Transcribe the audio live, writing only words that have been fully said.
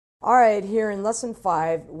All right, here in lesson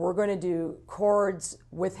 5, we're going to do chords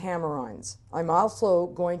with hammer-ons. I'm also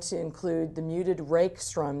going to include the muted rake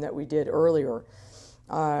strum that we did earlier.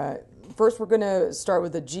 First, we're going to start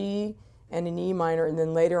with a G and an E minor, and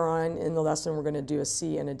then later on in the lesson, we're going to do a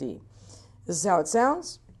C and a D. This is how it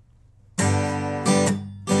sounds.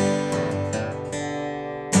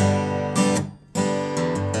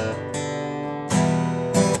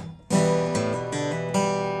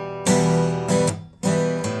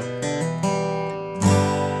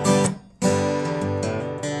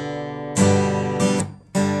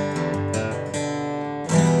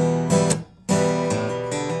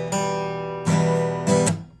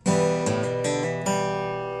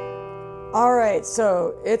 All right,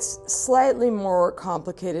 so it's slightly more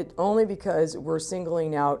complicated only because we're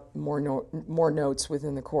singling out more notes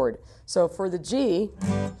within the chord. So for the G,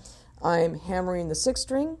 I'm hammering the 6th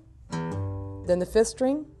string, then the 5th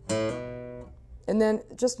string, and then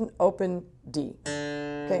just an open D,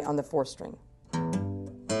 okay, on the 4th string.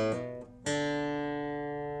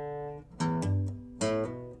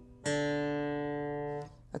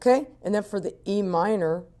 Okay, and then for the E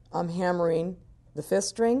minor, I'm hammering the 5th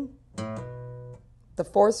string, the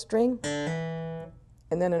 4th string,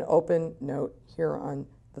 and then an open note here on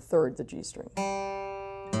the 3rd, the G string.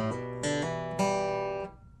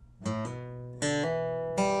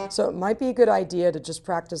 So it might be a good idea to just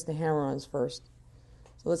practice the hammer-ons first.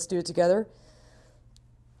 So let's do it together.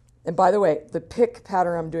 And by the way, the pick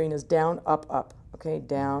pattern I'm doing is down, up, up. Okay,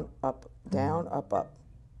 down, up, up.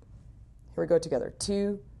 Here we go together.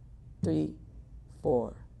 2, 3,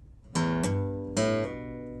 4.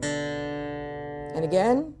 And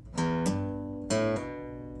again,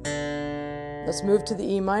 let's move to the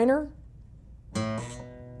E minor.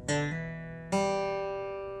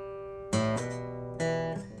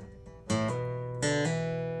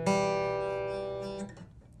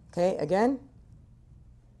 Okay, again.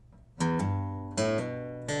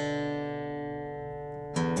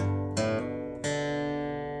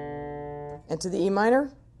 And to the E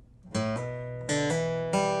minor.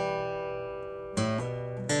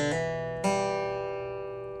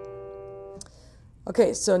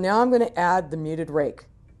 Okay, so now I'm going to add the muted rake.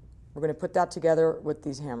 We're going to put that together with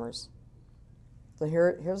these hammers. So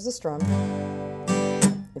here's the strum,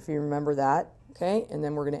 if you remember that. Okay, and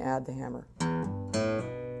then we're going to add the hammer.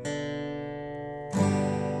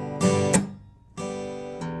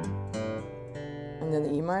 And then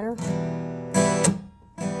the E minor.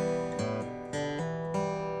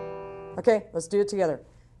 Okay, let's do it together.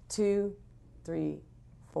 2, 3,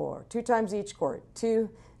 4. 2 times each chord. 2,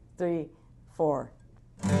 3, 4.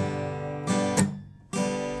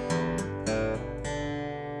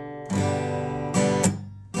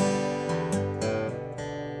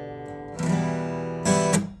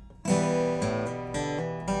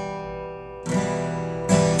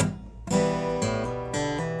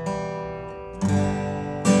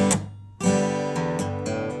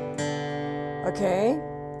 Okay,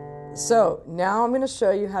 so now I'm going to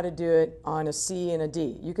show you how to do it on a C and a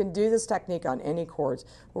D. You can do this technique on any chords,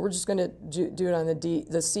 but we're just going to do it on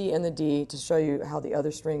the C and the D to show you how the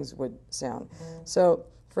other strings would sound. So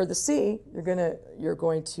for the C, you're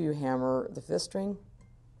going to hammer the 5th string,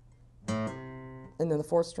 and then the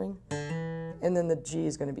 4th string, and then the G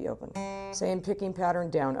is going to be open. Same picking pattern,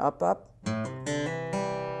 down, up, up.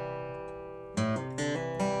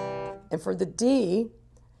 And for the D,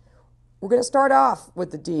 we're going to start off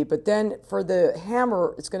with the D, but then for the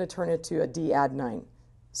hammer, it's going to turn into a D add 9.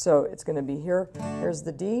 So it's going to be here. Here's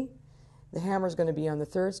the D. The hammer is going to be on the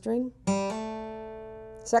 3rd string,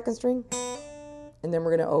 2nd string, and then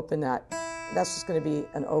we're going to open that. That's just going to be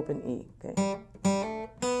an open E. Okay.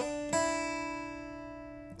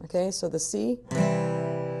 Okay, so the C.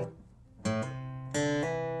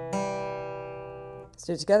 Let's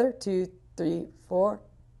do it together. 2, 3, 4.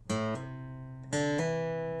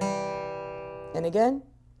 And again,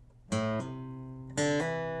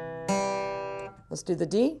 let's do the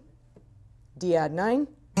D, D add 9.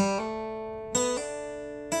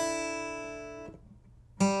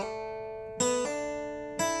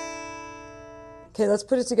 Okay, let's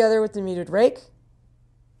put it together with the muted rake.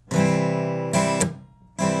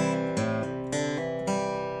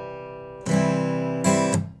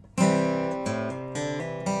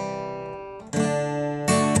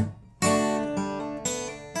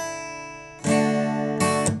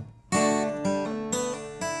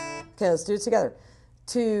 Okay, let's do it together.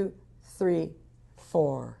 2, 3,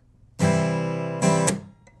 4.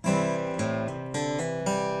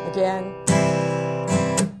 Again.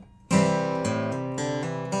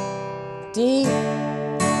 D,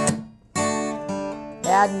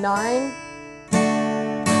 add 9,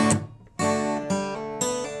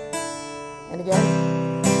 And again,